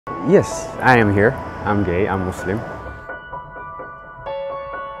Yes, I am here. I'm gay, I'm Muslim.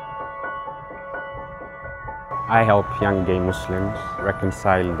 I help young gay Muslims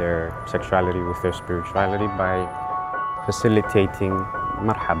reconcile their sexuality with their spirituality by facilitating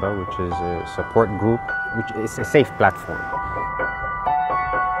Marhaba, which is a support group, which is a safe platform.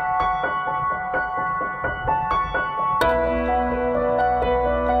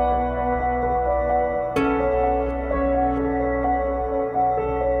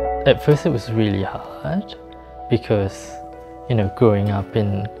 At first it was really hard because, growing up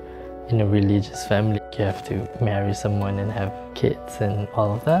in a religious family, you have to marry someone and have kids and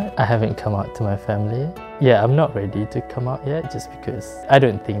all of that. I haven't come out to my family. Yeah, I'm not ready to come out yet just because I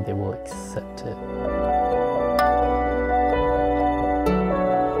don't think they will accept it.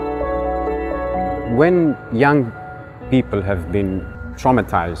 When young people have been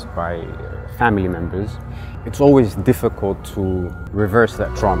traumatized by family members, it's always difficult to reverse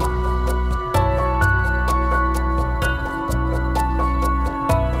that trauma.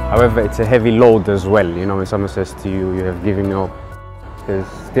 However, it's a heavy load as well. When someone says to you, you have given up, there's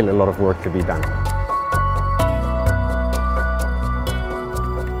still a lot of work to be done.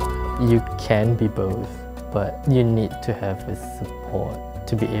 You can be both, but you need to have a support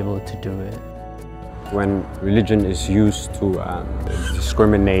to be able to do it. When religion is used to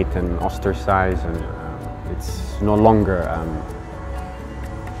discriminate and ostracize, and it's no longer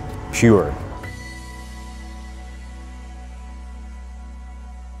pure.